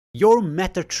Your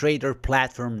MetaTrader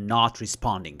platform not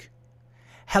responding.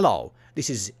 Hello, this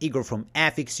is Igor from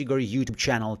FX Igor YouTube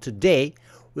channel. Today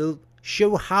we'll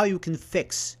show how you can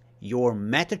fix your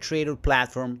MetaTrader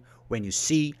platform when you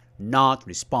see not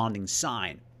responding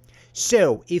sign.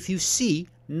 So if you see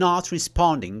not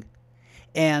responding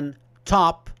in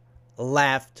top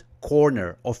left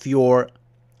corner of your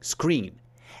screen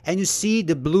and you see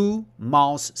the blue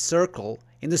mouse circle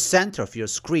in the center of your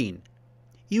screen,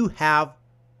 you have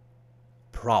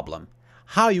problem.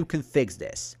 How you can fix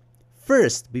this?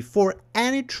 First, before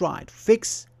any try to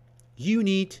fix, you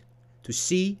need to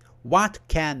see what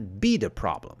can be the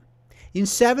problem. In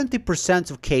 70%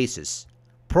 of cases,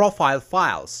 profile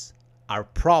files are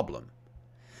problem.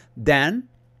 Then,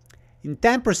 in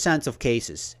 10% of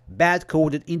cases, bad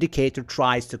coded indicator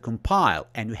tries to compile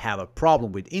and you have a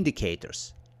problem with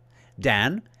indicators.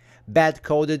 Then, bad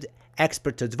coded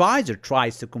expert advisor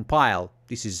tries to compile.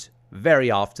 This is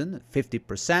very often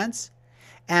 50%,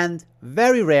 and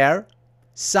very rare,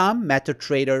 some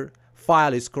MetaTrader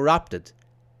file is corrupted.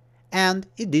 And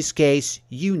in this case,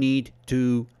 you need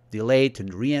to delete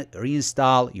and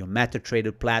reinstall your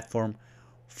MetaTrader platform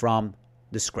from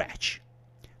the scratch.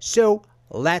 So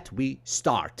let we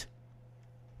start.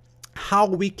 How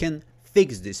we can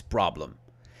fix this problem?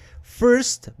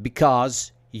 First,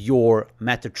 because your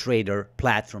MetaTrader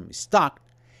platform is stuck,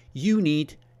 you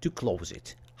need to close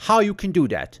it. How you can do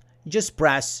that? Just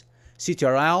press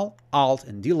Ctrl, Alt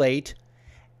and Delete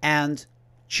and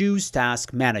choose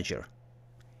Task Manager.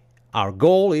 Our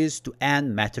goal is to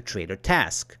end MetaTrader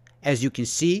task. As you can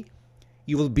see,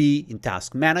 you will be in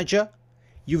Task Manager.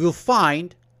 You will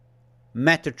find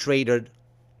MetaTrader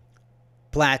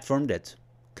platform that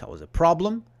caused a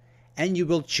problem and you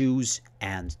will choose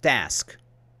End Task.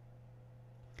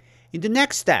 In the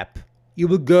next step, you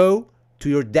will go to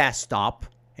your desktop.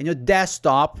 In your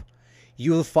desktop,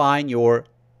 you will find your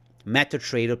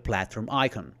MetaTrader platform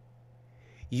icon.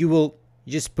 You will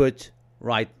just put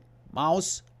right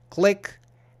mouse, click,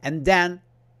 and then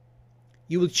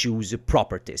you will choose the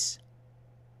properties.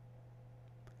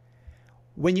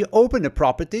 When you open the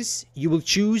properties, you will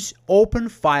choose Open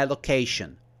File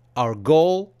Location. Our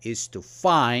goal is to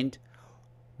find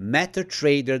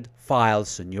MetaTrader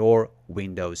files on your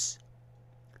Windows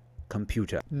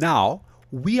computer. Now,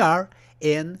 we are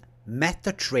in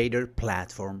MetaTrader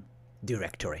platform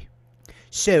directory.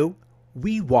 So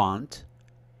we want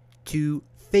to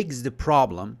fix the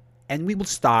problem and we will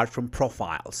start from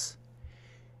profiles.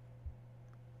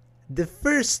 The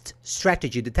first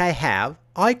strategy that I have,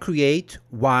 I create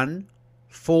one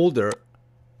folder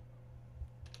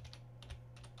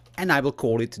and I will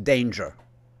call it Danger.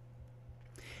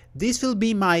 This will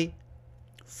be my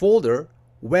folder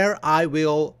where I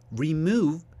will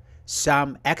remove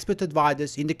some expert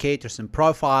advisors, indicators and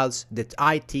profiles that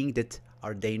I think that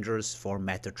are dangerous for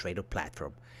MetaTrader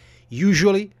platform.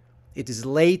 Usually it is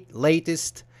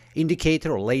latest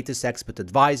indicator or latest expert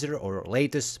advisor or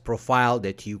latest profile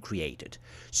that you created.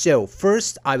 So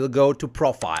first I will go to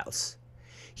profiles.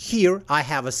 Here I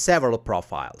have several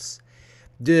profiles.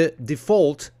 The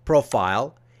default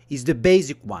profile is the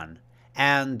basic one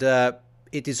and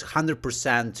it is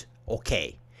 100%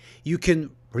 okay. You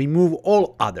can remove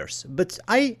all others, but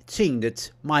I think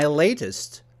that my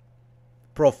latest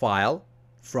profile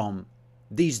from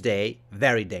this day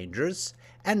very dangerous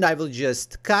and I will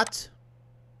just cut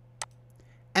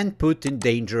and put in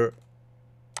danger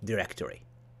directory.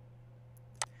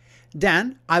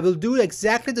 Then I will do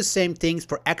exactly the same things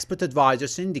for expert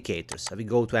advisors and indicators. I will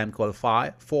go to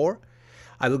MT4,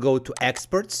 I will go to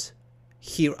experts.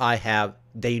 Here I have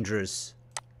dangerous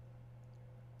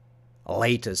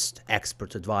latest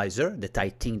expert advisor that I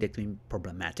think that will be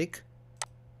problematic.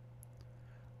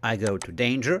 I go to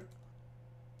danger,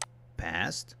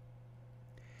 past.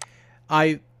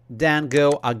 I then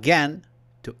go again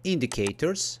to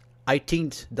indicators. I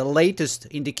think the latest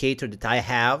indicator that I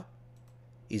have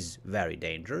is very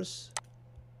dangerous.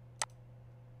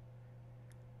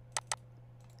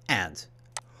 And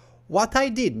what I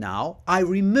did now, I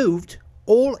removed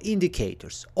all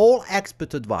indicators, all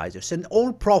expert advisors and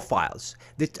all profiles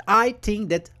that I think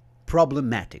that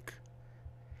problematic.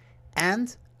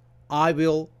 And I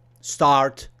will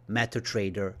start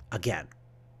MetaTrader again.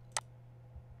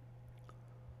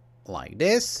 Like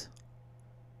this.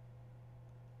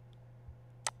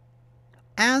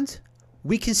 And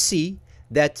we can see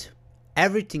that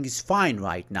everything is fine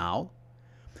right now.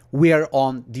 We are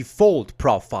on default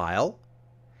profile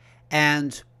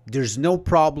and there's no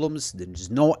problems, there's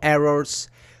no errors.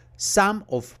 Some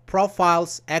of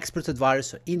profiles, expert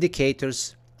advisors, or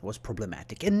indicators was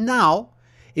problematic. And now,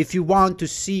 if you want to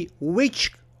see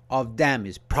which of them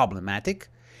is problematic,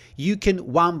 you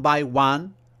can one by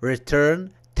one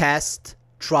return, test,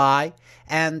 try,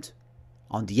 and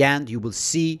on the end you will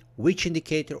see which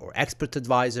indicator or expert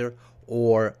advisor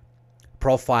or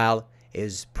profile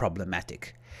is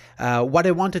problematic. What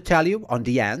I want to tell you on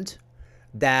the end,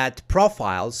 that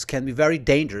profiles can be very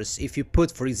dangerous if you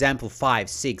put, for example, 5,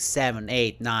 6, 7,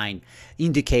 8, 9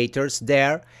 indicators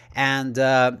there, and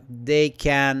they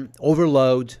can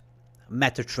overload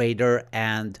MetaTrader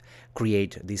and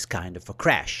create this kind of a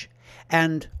crash.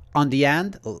 And on the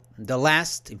end, the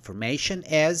last information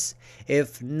is,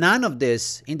 if none of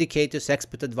these indicators,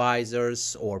 expert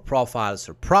advisors, or profiles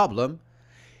are problem,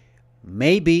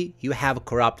 maybe you have a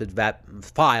corrupted web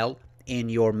file in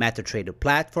your MetaTrader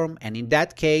platform, and in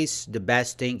that case the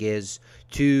best thing is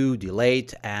to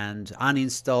delete and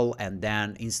uninstall and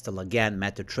then install again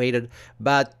MetaTrader,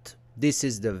 but this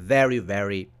is the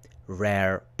very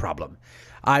rare problem.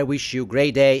 I wish you a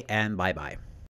great day and bye bye.